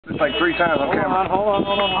It's like 3 times on camera. Hold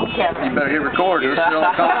on. You better hit record. It's still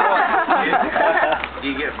on camera.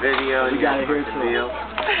 You get video and you got the deal.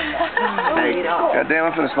 Hey,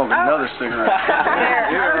 goddamn, I'm finna smoke another cigarette.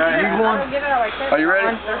 You one? Are you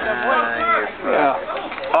ready?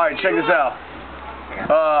 Yeah. Alright, check this out.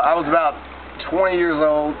 I was about 20 years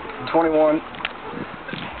old, 21.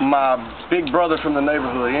 My big brother from the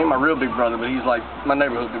neighborhood, he ain't my real big brother, but he's like my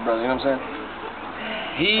neighborhood big brother, you know what I'm saying?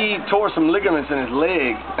 He tore some ligaments in his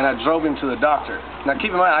leg, and I drove him to the doctor. Now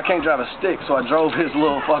keep in mind, I can't drive a stick, so I drove his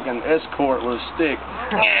little fucking Escort with a stick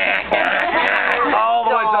all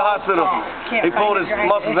the way to the hospital. He pulled his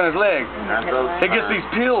muscles in his leg. He gets these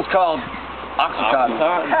pills called Oxycontin.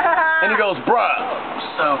 And he goes, bruh,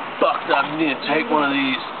 so fucked up, you need to take one of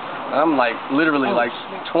these. And I'm like, literally like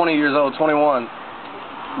 20 years old, 21.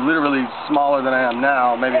 Literally smaller than I am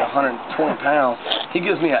now, maybe 120 pounds. He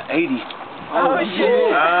gives me an 80. Oh,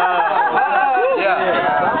 shit.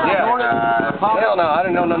 Yeah. Hell no, I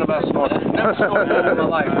didn't know nothing about snorting. Never snorted in my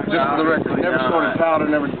life, just for the record. Never snorted powder,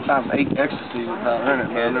 never ate ecstasy with powder in it,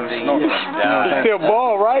 man. Never snorted. You still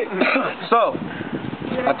ball, right? So,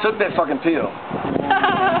 I took that fucking pill.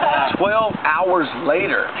 12 hours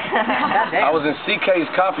later, I was in CK's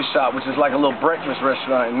coffee shop, which is like a little breakfast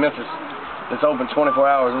restaurant in Memphis. It's open 24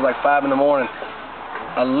 hours. It was like 5 in the morning.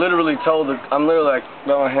 I literally told I'm literally like,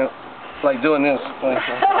 no, like doing this.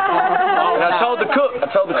 And I told the cook,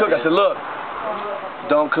 I said, look,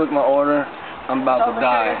 don't cook my order. I'm about to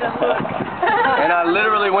die. And I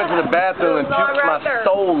literally went to the bathroom and puked my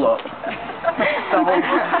soul up.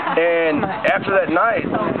 And after that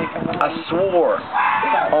night, I swore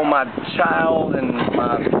on my child and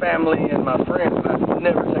my family and my friends that I'd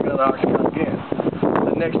never take another Oxycontin again.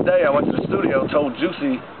 The next day, I went to the studio, told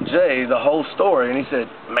Juicy J the whole story, and he said,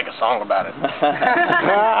 make a song about it.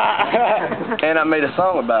 And I made a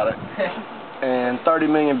song about it. And 30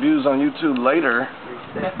 million views on YouTube later,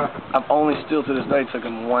 I've only still to this day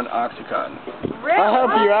taken 1 Oxycontin. Really? I'll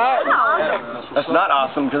help you out. That's not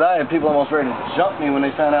awesome, because I had people almost ready to jump me when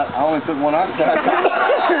they found out I only took 1 Oxycontin.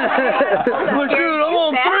 Look, dude, I'm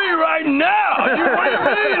on 3 right now. What do you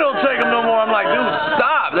mean you don't take them no more? I'm like, dude,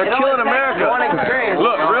 stop. They're killing America.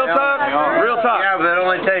 Look, real talk. Yeah, but it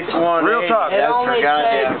only takes 1. Real talk.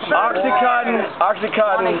 Oxycontin.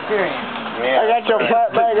 I got your flat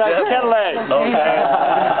bag, I got your Cadillac. Okay.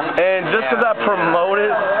 And just because I promote it,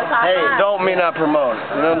 hey, don't mean I promote it.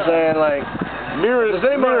 You know what I'm saying? Like, does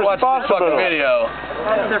anybody watch this fucking video?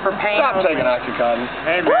 Stop taking Oxycontin.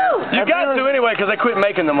 Hey, man. You got to anyway, because they quit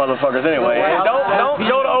making the motherfuckers anyway. And don't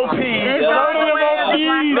go to OP.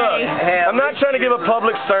 Look, I'm not trying to give a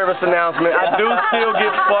public service announcement. I do still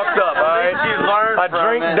get fucked up, alright? I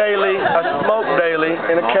drink daily, I smoke daily,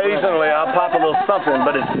 and occasionally I'll pop a little something,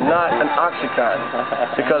 but it's not an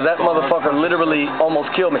Oxycontin. Because that motherfucker literally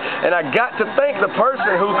almost killed me. And I got to thank the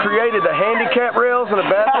person who created the handicap rails in the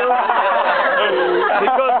bathroom.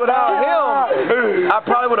 Because without him, I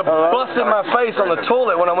probably would have busted my face on the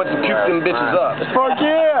toilet when I went to puke them bitches up. Fuck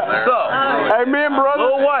yeah! So, amen, brother.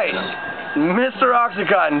 Lil Wyte, Mr.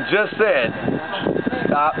 Oxycontin just said,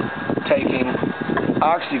 stop taking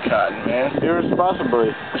Oxycontin, man.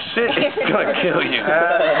 Irresponsibly. Shit is gonna kill you.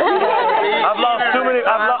 I've lost too many.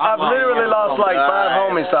 I've literally lost like 5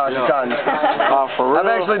 homies to Oxycontin. For real? I've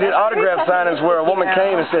actually did autograph signings where a woman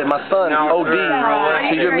came and said, my son OD'd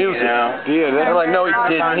to your music. Yeah, I'm like, no, he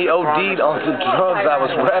didn't. He OD'd on the drugs I was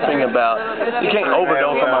rapping about. You can't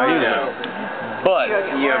overdose on my music. But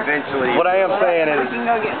what I am saying is,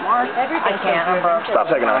 I can't. I'm broke. stop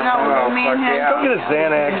taking Oxycontin. Go get a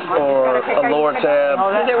Xanax or a Lortab.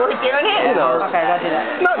 Is it worth doing it? You know, okay, I'll do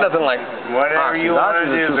that. not nothing like whatever you want to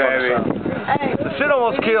do, baby. The shit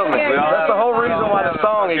almost killed me. That's the whole reason why the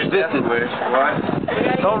song existed. What?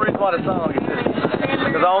 The whole reason why the song existed.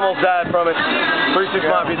 Because I almost died from it. 3 6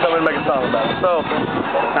 Mafia told me to make a song about it. So,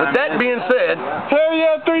 with that being said, hell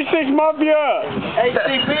yeah, 3 6 Mafia.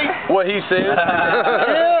 ACP. What he said.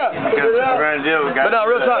 Yeah. But no,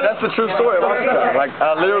 real talk, that's the true story of Oxycontin. Like,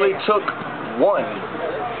 I literally took 1.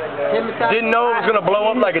 Didn't know it was gonna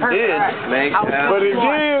blow up like it did. But it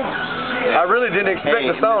did. I really didn't expect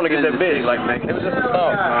the song to get that big. Like, it was just a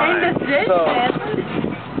song. So,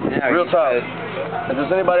 real talk. If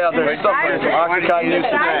there's anybody out there suffering from Oxycontin use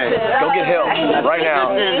today, go get help right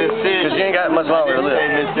now. Because you ain't got much longer to live.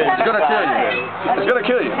 It's gonna kill you. It's gonna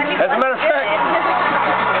kill you. As a matter of fact,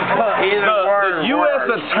 the U.S.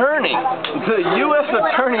 attorney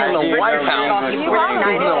in the White House, who's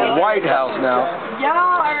in the White House now,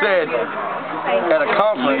 said at a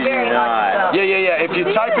conference. Yeah. If you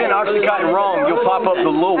type in Oxycontin wrong, you'll pop up the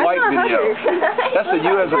Lil Wyte video. That's the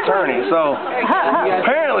U.S. attorney. So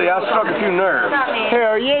apparently I struck a few nerves.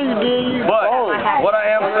 Hell yeah, you did. But what I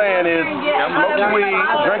am saying is, smoke your weed,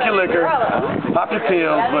 drink your liquor, pop your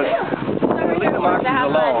pills, but leave the moxies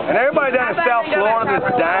alone. And everybody down in South Florida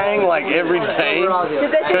that's dying like every day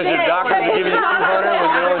because your doctors are giving you 200 when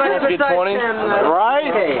you're only supposed to get 20.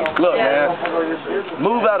 Right? Look, man,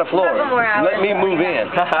 move out of Florida. Let me move in.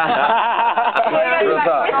 Real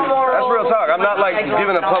talk. That's real talk. I'm not like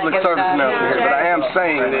giving a public service announcement here, but I am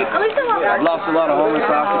saying that I've lost a lot of homies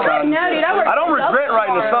to Oxycontin. I don't regret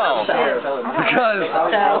writing the song because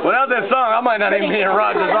without that song, I might not even be in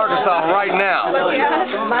Rogers, Arkansas right now.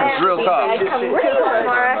 It's real talk.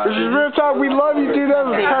 This is real talk. We love you, dude. That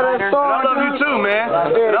was kind of song. I love you too, man.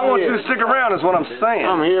 And I want you to stick around is what I'm saying.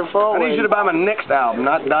 I'm here for I need you to buy my next album,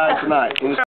 not Die Tonight.